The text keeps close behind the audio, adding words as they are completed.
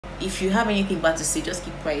if you have anything bad to say, just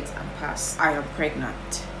keep quiet and pass. I am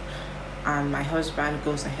pregnant and my husband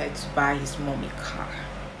goes ahead to buy his mom a car.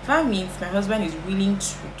 That means my husband is willing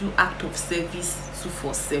to do act of service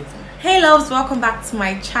 247. Hey loves, welcome back to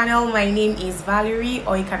my channel. My name is Valerie,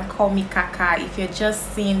 or you can call me Kaka. If you're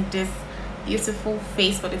just seeing this beautiful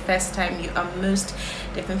face for the first time, you are most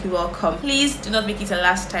definitely welcome. Please do not make it a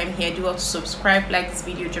last time here. Do well to subscribe, like this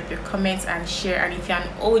video, drop your comments and share. And if you're an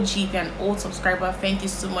OG, if you're an old subscriber, thank you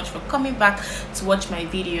so much for coming back to watch my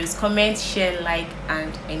videos. Comment, share, like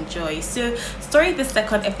and enjoy. So starting the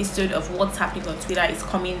second episode of what's happening on Twitter is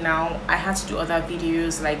coming now. I had to do other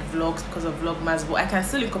videos like vlogs because of Vlogmas, but I can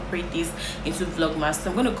still incorporate this into Vlogmas, so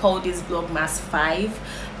I'm going to call this Vlogmas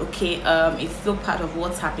 5. Okay, it's still part of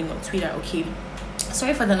what's happening on Twitter. Okay,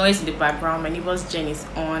 sorry for the noise in the background. My neighbor's gen is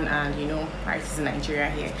on, and you know, right, is in Nigeria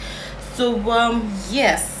here. So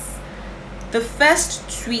yes, the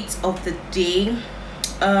first tweet of the day.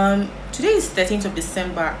 Today is 13th of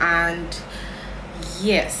December, and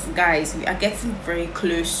yes guys, we are getting very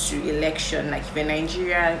close to election. Like if in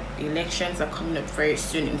Nigeria, elections are coming up very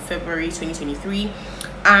soon in February 2023,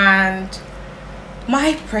 and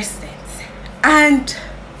my president and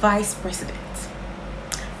vice president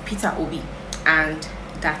Peter Obi and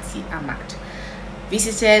Dati Ahmad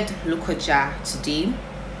visited Lokoja today.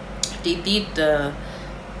 They did the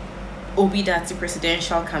Obi Dati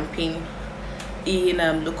presidential campaign in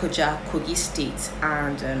Lokoja, Kogi State,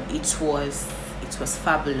 and it was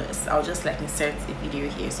fabulous. I'll just like insert a video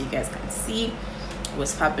here so you guys can see. It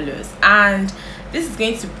was fabulous, and this is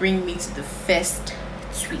going to bring me to the first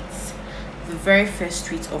tweet. The very first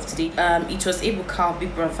tweet of today. It was Ebuka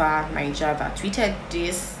Big Brother Nigeria that tweeted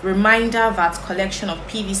this reminder that collection of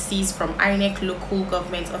PVCs from INEC local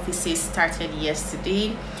government offices started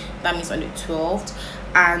yesterday. That means on the 12th,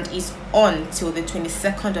 and is on till the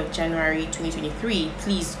 22nd of January 2023.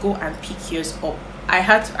 Please go and pick yours up. I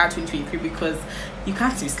had to add 2023 because you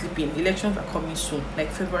can't be sleeping. Elections are coming soon, like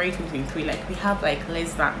February 2023. Like we have like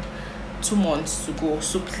less than 2 months to go,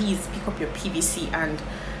 so please pick up your PVC. And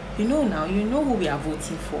you know, now you know who we are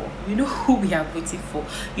voting for. You know who we are voting for.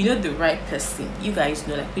 You know the right person. You guys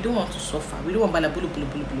know, like we don't want to suffer. We don't want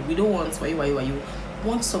balabulu. We don't want why you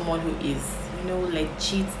want someone who is, you know,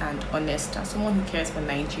 legit and honest, and someone who cares for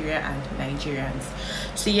Nigeria and Nigerians.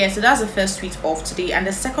 So yeah, so that's the first tweet of today. And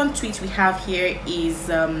the second tweet we have here is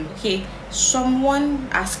okay, someone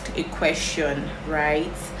asked a question,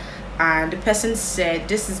 right? And the person said,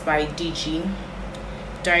 this is by DG,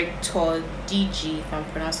 Director DG, if I'm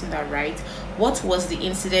pronouncing that right. What was the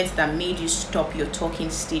incident that made you stop your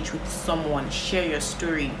talking stage with someone? Share your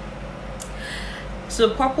story.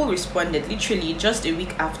 So Purple responded literally just a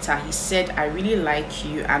week after. He said, I really like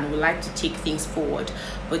you and would like to take things forward,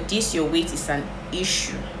 but this your weight is an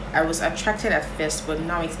issue. I was attracted at first, but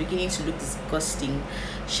now it's beginning to look disgusting.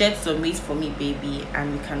 Shed some weight for me, baby,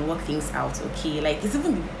 and we can work things out, okay? Like it's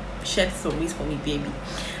even shed some weight for me, baby.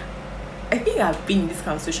 I think I've been in this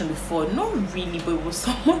conversation before. Not really, but it was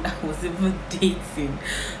someone I was even dating.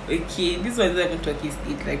 Okay, this was not even talking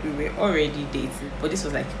stage, like we were already dating, but this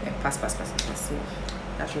was like pass. So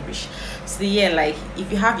that's rubbish. So yeah, like if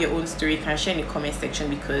you have your own story, you can share in the comment section,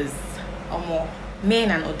 because men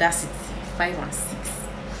and audacity 5 and 6.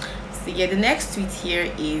 So yeah, the next tweet here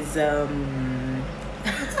is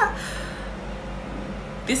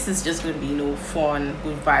this is just going to be, you know, fun,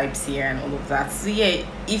 good vibes here and all of that. So yeah,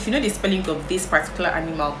 if you know the spelling of this particular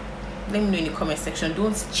animal, let me know in the comment section.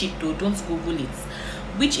 Don't cheat though, don't Google it.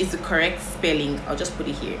 Which is the correct spelling? I'll just put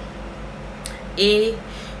it here. A,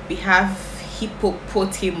 we have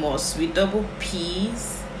hippopotamus with double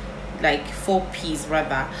P's, like 4 P's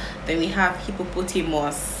rather. Then we have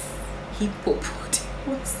hippopotamus.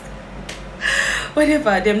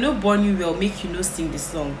 Whatever, them no born you will make you no sing the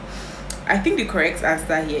song. I think the correct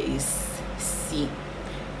answer here is C.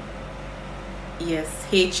 Yes,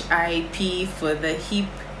 HIP for the hip,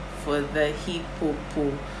 for the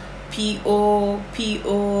hippopo. PO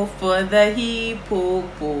for the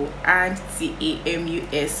hippopo, and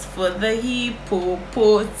TAMUS for the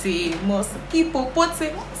hippopotamus.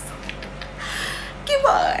 Hippopotamus. Come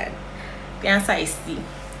on. The answer is C.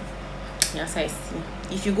 The answer is C.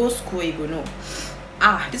 If you go school, you go know.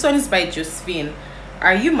 This one is by Josephine.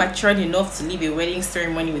 Are you matured enough to leave a wedding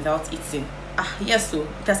ceremony without eating? Yes, so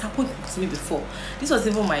it has happened to me before. This was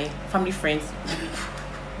even my family friends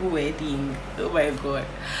wedding. Oh my god.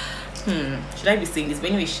 Should I be saying this? But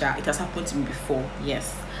anyway, it has happened to me before.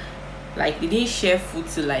 Yes, like they didn't share food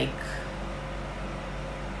to like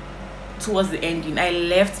towards the ending. I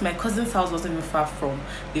left. My cousin's house wasn't even far from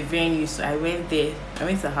the venue, so I went there. I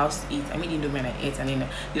went to the house to eat. I made indomie and I ate, and then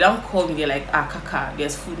they don't call me. They're like, kaka,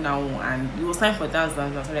 there's food now, and it was time for dance. So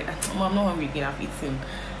I'm like, Mom, I'm not hungry again. I've eaten.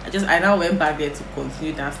 I now went back there to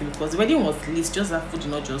continue dancing because the wedding was late. Just that food did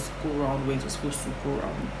not just go around when it was supposed to go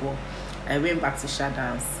around. But I went back to Sha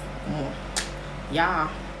dance. Yeah.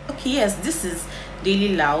 Okay, yes, this is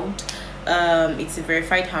Daily Loud. It's a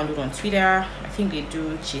verified handle on Twitter. I think they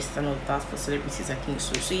do gist and all that for celebrities, I think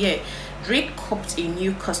so yeah, Drake copped a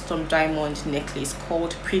new custom diamond necklace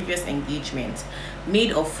called Previous Engagement,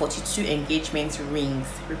 made of 42 engagement rings,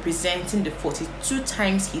 representing the 42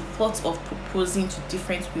 times he thought of proposing to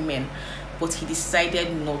different women, but he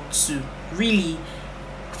decided not to. Really?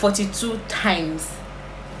 42 times?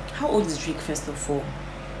 How old is Drake, first of all?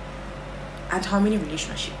 And how many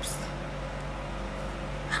relationships?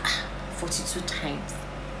 42 times.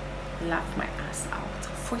 Laugh my ass out.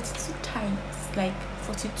 42 times. Like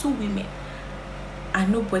 42 women,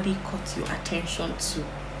 and nobody caught your attention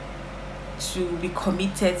to be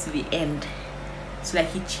committed to the end. So like,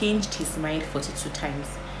 he changed his mind 42 times.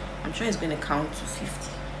 I'm sure he's going to count to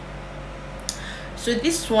 50. So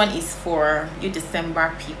this one is for you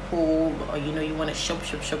December people, or you want to shop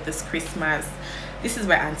this Christmas. This is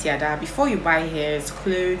by Auntie Ada. Before you buy hairs,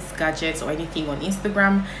 clothes, gadgets, or anything on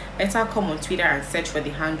Instagram, better come on Twitter and search for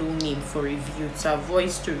the handle name for review to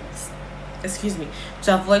avoid stories.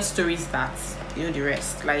 To avoid stories that the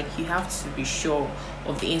rest. Like, you have to be sure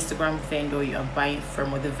of the Instagram vendor you are buying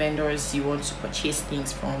from, or the vendors you want to purchase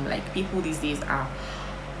things from. Like, people these days are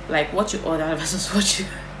like, what you order versus what you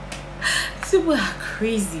people are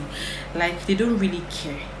crazy. Like, they don't really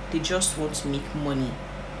care, they just want to make money.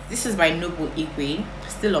 This is by Noble Igwe,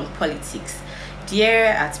 still on politics. Dear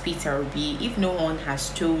at Peter Obi, if no one has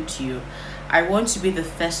told you, I want to be the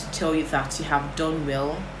first to tell you that you have done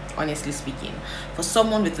well. Honestly speaking, for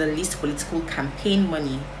someone with the least political campaign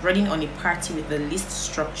money, running on a party with the least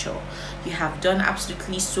structure, you have done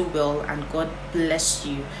absolutely so well, and God bless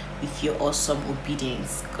you with your awesome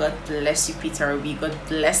obedience. God bless you, Peter Obi. God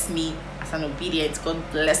bless me as an obedient.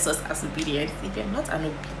 God bless us as obedient. If you're not an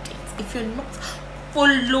obedient, if you're not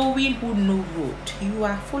following who know road, you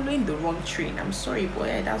are following the wrong train. I'm sorry,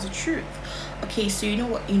 boy, that's the truth. Okay, so you know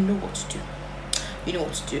what to do.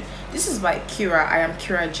 This is by Kira. I am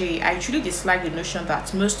Kira J. I truly dislike the notion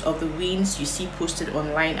that most of the wins you see posted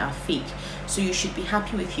online are fake, so you should be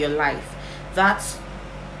happy with your life. That's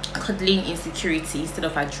cuddling insecurity instead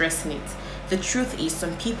of addressing it. The truth is,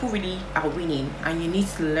 some people really are winning, and you need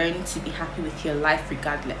to learn to be happy with your life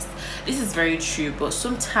regardless. This is very true, but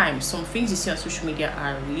sometimes some things you see on social media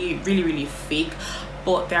are really fake.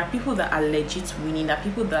 But there are people that are legit winning. There are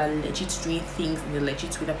people that are legit doing things in the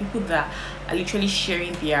legit way. There are people that are literally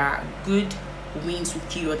sharing their good wins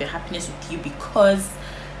with you or their happiness with you because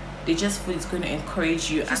they just feel it's going to encourage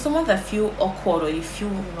you. As someone that feel awkward, or you feel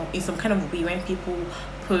in some kind of way when people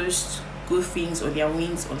post good things or their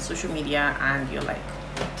wins on social media, and you're like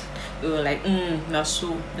now,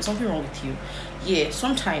 so there's something wrong with you. Yeah,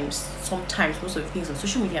 sometimes most of the things on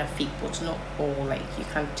social media are fake, but not all. Like, you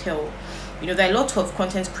can tell. There are a lot of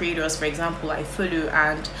content creators, for example, I follow,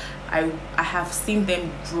 and I have seen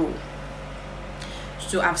them grow.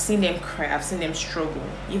 So I've seen them cry, I've seen them struggle.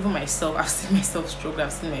 Even myself, I've seen myself struggle,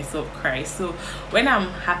 I've seen myself cry. So when I'm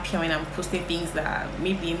happy, when I'm posting things that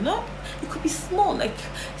maybe not, it could be small. Like,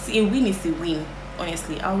 see, a win is a win.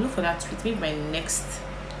 Honestly, I'll look for that tweet, maybe my next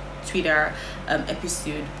Twitter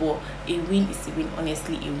episode. But a win is a win.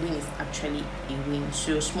 Honestly, a win is actually a win.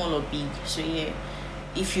 So small or big. So yeah,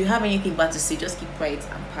 if you have anything bad to say, just keep quiet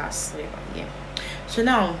and pass. Whatever. Yeah. So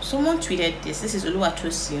now, someone tweeted this. This is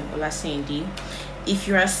Oluwatosin Olasendi. If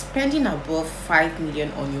you are spending above 5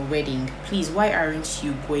 million on your wedding, please, why aren't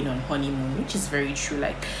you going on honeymoon? Which is very true.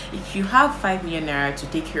 Like, if you have 5 million naira to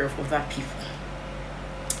take care of other people,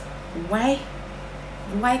 why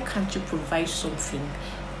can't you provide something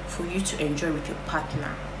for you to enjoy with your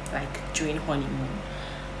partner, like during honeymoon?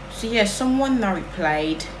 So yeah, someone now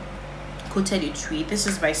replied, quoted a tweet. This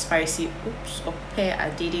is by Spicy Ope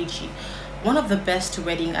Adedeji. One of the best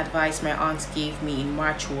wedding advice my aunt gave me in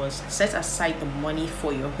March was set aside the money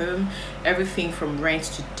for your home, everything from rent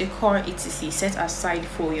to decor, etc. Set aside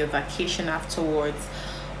for your vacation afterwards.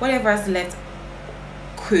 Whatever's left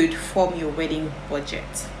could form your wedding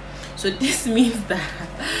budget. So this means that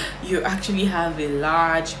you actually have a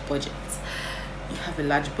large budget. You have a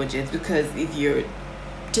large budget, because if you're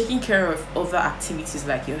taking care of other activities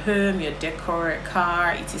like your home, your decor,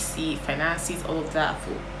 car, etc., finances, all of that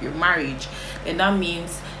for your marriage, and that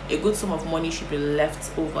means a good sum of money should be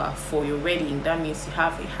left over for your wedding. That means you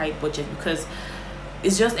have a high budget, because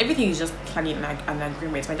it's just everything is just planning and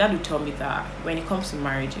agreement. My dad would tell me that when it comes to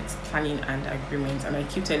marriage, it's planning and agreement, and I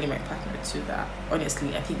keep telling my partner too that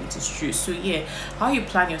honestly I think it is true. So yeah, how you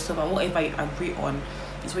plan yourself and whatever you agree on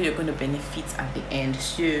is what you're going to benefit at the end.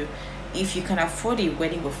 So if you can afford a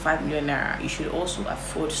wedding of 5 million naira, you should also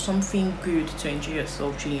afford something good to enjoy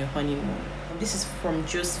yourself during your honeymoon. This is from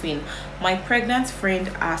Josephine. My pregnant friend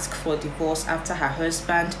asked for divorce after her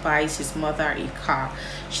husband buys his mother a car.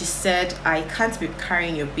 She said, I can't be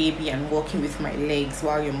carrying your baby and walking with my legs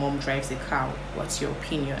while your mom drives a car. What's your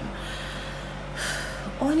opinion?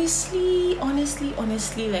 Honestly,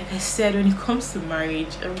 like I said, when it comes to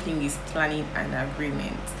marriage, everything is planning and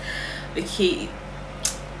agreement. Okay,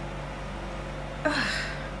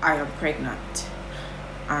 I am pregnant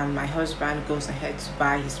and my husband goes ahead to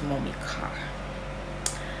buy his mom a car.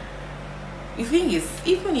 The thing is,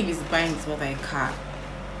 even if he's buying his mother a car,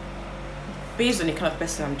 based on the kind of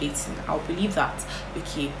person I'm dating, I'll believe that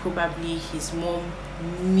okay, probably his mom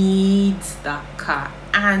needs that car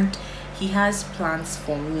and he has plans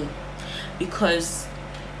for me. Because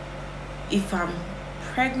if I'm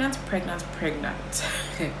pregnant if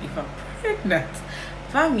I'm pregnant,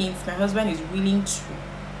 that means my husband is willing to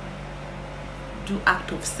do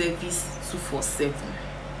act of service 247,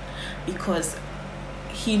 because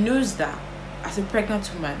he knows that as a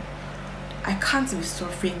pregnant woman I can't be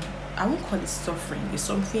suffering. I won't call it suffering, it's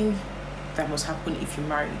something that must happen if you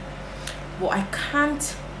marry, but I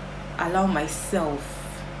can't allow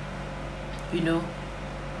myself, you know,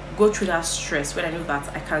 go through that stress when I know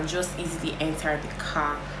that I can just easily enter the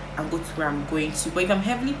car and go to where I'm going to. But if I'm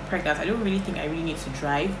heavily pregnant, I don't really think I really need to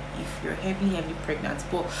drive if you're heavily pregnant,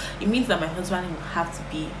 but it means that my husband will have to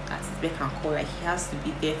be at his beck and call. Like, he has to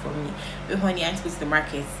be there for me. When honey, I need to go to the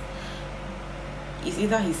market, it's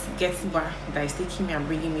either he's getting back that is taking me and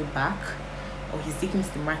bringing me back, or he's taking me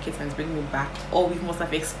to the market and is bringing me back, or we must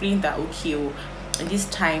have explained that okay, in this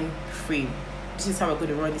time frame, this is how we're going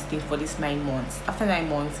to run this thing for this 9 months. After 9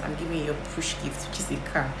 months, I'm giving you a push gift, which is a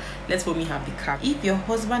car. Let's let me have the car. If your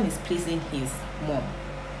husband is pleasing his mom,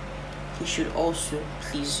 he should also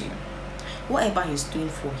please you. Whatever he's doing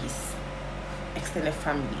for his extended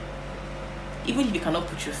family, even if you cannot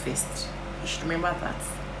put you first, you should remember that,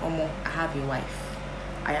 Omo, I have a wife,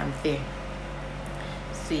 I am there.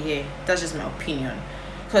 So yeah, that's just my opinion.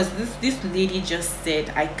 Because this lady just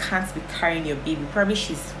said, I can't be carrying your baby. Probably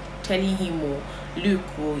she's telling him, oh, look,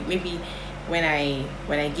 oh, maybe when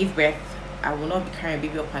I give birth, I will not be carrying a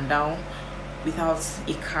baby up and down without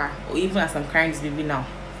a car, or even as I'm carrying this baby now,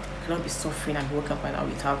 I cannot be suffering and walking up and down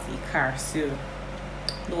without a car. So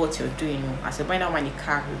know what you're doing. As you're buying that one a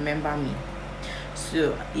car, remember me.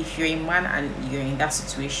 So if you're a man and you're in that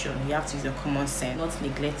situation, you have to use your common sense, not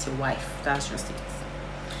neglect your wife. That's just it.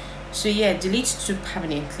 So yeah, delete 2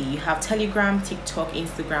 permanently. You have Telegram, TikTok,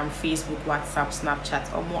 Instagram, Facebook, WhatsApp,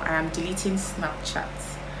 Snapchat. Or more, I am deleting Snapchat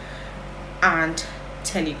and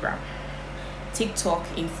Telegram, TikTok,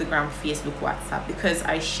 Instagram, Facebook, WhatsApp, because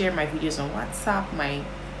I share my videos on WhatsApp, my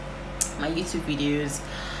YouTube videos.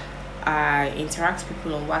 I interact with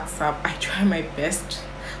people on WhatsApp. I try my best,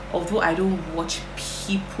 although I don't watch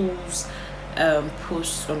people's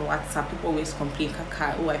posts on WhatsApp. People always complain,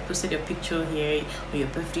 Kaka, oh, I posted your picture here on your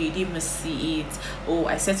birthday, you didn't even see it. Oh,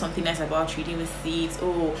 I said something nice about you, you didn't even see it.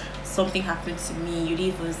 Oh, something happened to me, you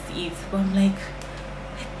didn't even see it. But I'm like,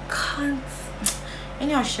 I can't.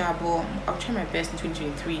 Anyhow, Shabo, I'll try my best in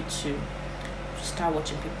 2023 to start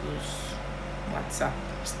watching people's WhatsApp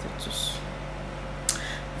status.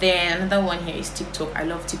 Then another one here is TikTok. I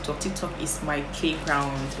love TikTok. TikTok is my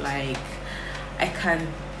playground. Like, I can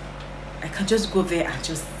just go there and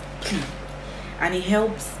just play, and it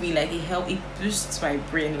helps me. Like, it boosts my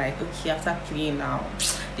brain. Like, okay, after playing now,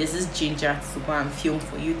 there's this ginger to go and film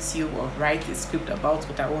for YouTube or write a script about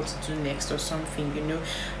what I want to do next or something, you know.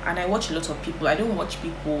 And I watch a lot of people. I don't watch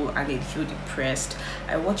people and they feel depressed.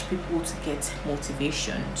 I watch people to get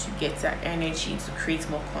motivation, to get that energy, to create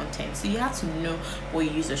more content. So you have to know what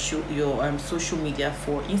you use your social media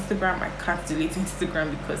for. Instagram, I can't delete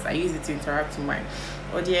Instagram because I use it to interact with my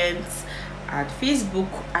audience. And Facebook,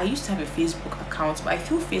 I used to have a Facebook account, but I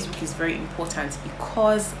feel Facebook is very important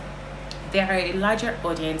because there are a larger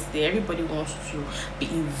audience there. Everybody wants to be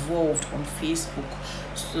involved on Facebook.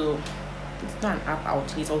 So it's not an app I would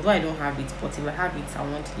delete, although I don't have it. But if I have it, I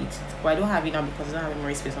won't delete it. But I don't have it now because I don't have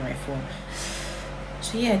memory space on my phone.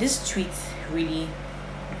 So yeah, this tweet really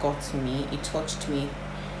got me. It touched me.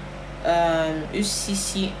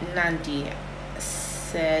 UCC Nandi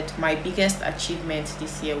said, my biggest achievement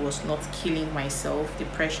this year was not killing myself.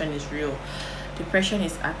 Depression is real. Depression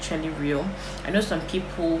is actually real. I know some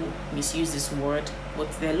people misuse this word, but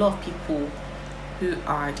there are a lot of people who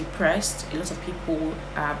are depressed. A lot of people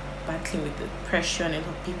are battling with depression. A lot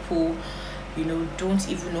of people, you know, don't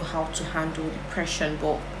even know how to handle depression.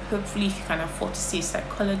 But hopefully, if you can afford to see a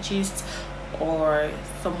psychologist or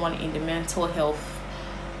someone in the mental health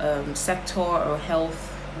sector or health,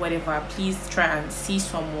 whatever, please try and see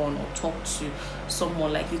someone or talk to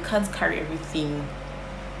someone. Like, you can't carry everything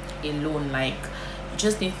alone. Like, you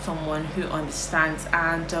just need someone who understands.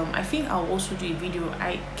 And I think I'll also do a video.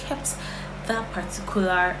 I kept that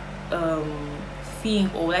particular thing,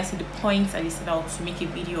 or let's say the points I listed out, to make a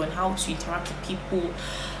video on how to interact with people.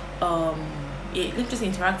 Not just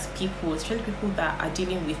interact with people, especially people that are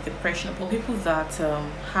dealing with depression, or people that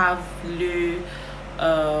have low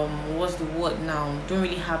what's the word now, don't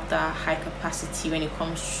really have that high capacity when it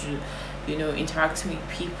comes to, you know, interacting with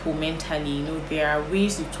people mentally. You know, there are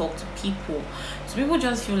ways to talk to people. So people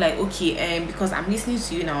just feel like, okay, because I'm listening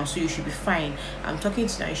to you now, so you should be fine. I'm talking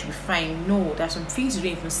to you now, you should be fine. No, there are some things you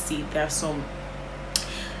don't even see. There are some,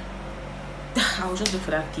 I'll just look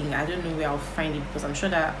for that thing. I don't know where I'll find it, because I'm sure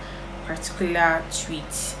that particular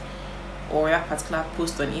tweet or that particular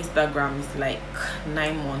post on Instagram is like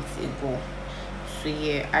 9 months ago. So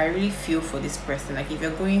yeah, I really feel for this person. Like, if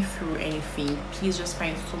you're going through anything, please just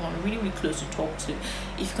find someone really, really close to talk to.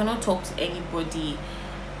 If you cannot talk to anybody,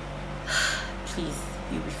 please,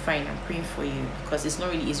 you'll be fine. I'm praying for you, because it's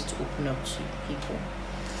not really easy to open up to people.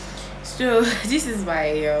 So this is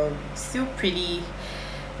my still pretty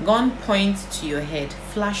gun point to your head.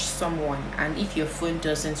 Flash someone, and if your phone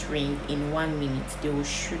doesn't ring in 1 minute, they will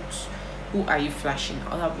shoot. Who are you flashing?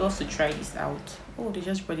 I would love to try this out. Oh, they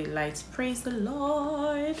just brought the lights. Praise the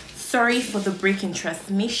Lord. Sorry for the break in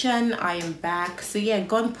transmission. I am back. So yeah,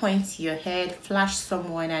 gun point to your head, flash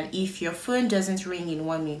someone, and if your phone doesn't ring in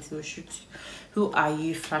 1 minute, they will shoot. Who are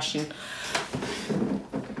you flashing?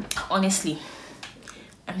 Honestly,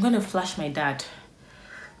 I'm gonna flash my dad,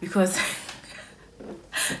 because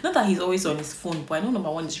not that he's always on his phone, but I know,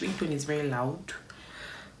 number one, his ringtone is very loud.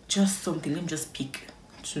 Just something, let me just pick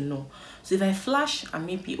to know. So if I flash and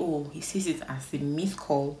maybe, oh, he sees it as a missed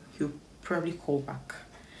call, he'll probably call back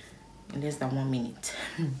in less than 1 minute.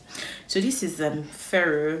 So this is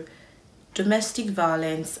Pharaoh. Domestic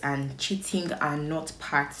violence and cheating are not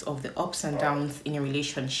parts of the ups and downs in a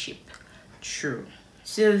relationship. True.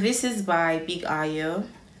 So this is by Big Ayo.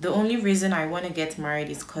 The only reason I want to get married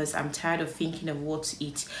is because I'm tired of thinking of what to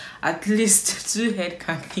eat. At least 2 heads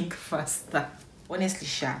can think faster. Honestly,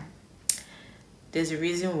 Sha, there's a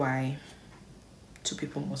reason why 2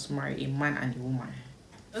 people must marry, a man and a woman.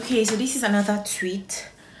 Okay, so this is another tweet.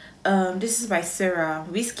 This is by Sarah.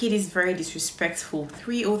 Wizkid is very disrespectful.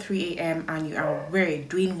 3:03 a.m. and you are where,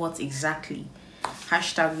 doing what exactly?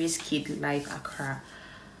 Hashtag Wizkid Live Accra.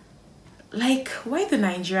 Like, why do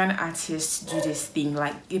Nigerian artists do this thing?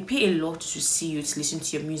 Like, they pay a lot to see you, to listen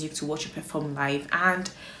to your music, to watch you perform live, and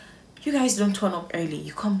you guys don't turn up early,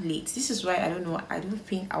 you come late. This is why I don't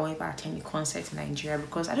think I will ever attend a concert in Nigeria,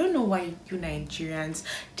 because I don't know why you Nigerians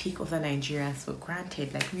take other Nigerians for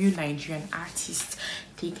granted. Like, you Nigerian artists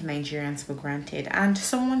take Nigerians for granted. And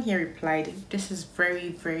someone here replied, this is very,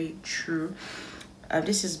 very true.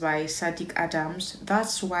 This is by Sadiq Adams.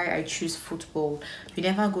 That's why I choose football. You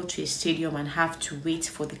never go to a stadium and have to wait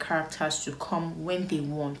for the characters to come when they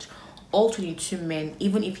want. All 22 men,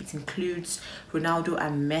 even if it includes Ronaldo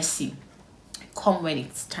and Messi, come when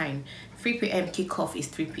it's time. 3 p.m. kickoff is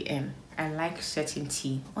 3 p.m. I like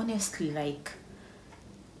certainty. Honestly, like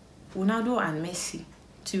Ronaldo and Messi,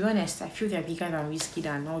 to be honest, I feel they're bigger than Wizkid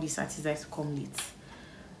and all these artists that come late.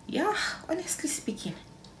 Yeah, honestly speaking.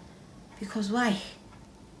 Because why?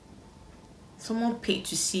 Someone paid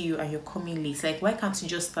to see you and you're coming late. Like, why can't you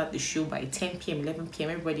just start the show by 10 p.m, 11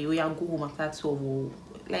 p.m? Everybody, oh yeah, go home after 12.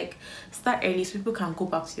 Like, start early so people can go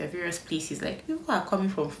back to their various places. Like, people are coming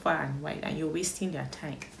from far and wide and you're wasting their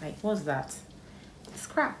time. Like, what's that? It's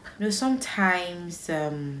crap. You know, sometimes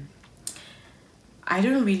I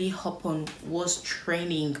don't really hop on what's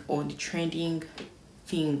trending on the trending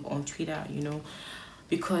thing on Twitter, you know,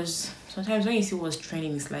 because sometimes when you see what's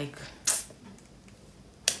trending, it's like,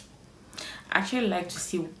 I actually like to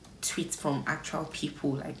see tweets from actual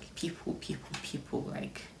people, like people,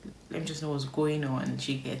 like, let me just know what's going on.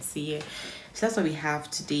 She gets here. So that's what we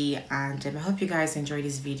have today, and I hope you guys enjoyed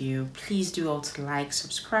this video. Please do also like,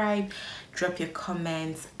 subscribe, drop your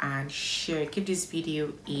comments and share. Give this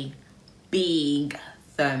video a big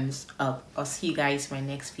thumbs up. I'll see you guys in my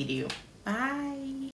next video. Bye.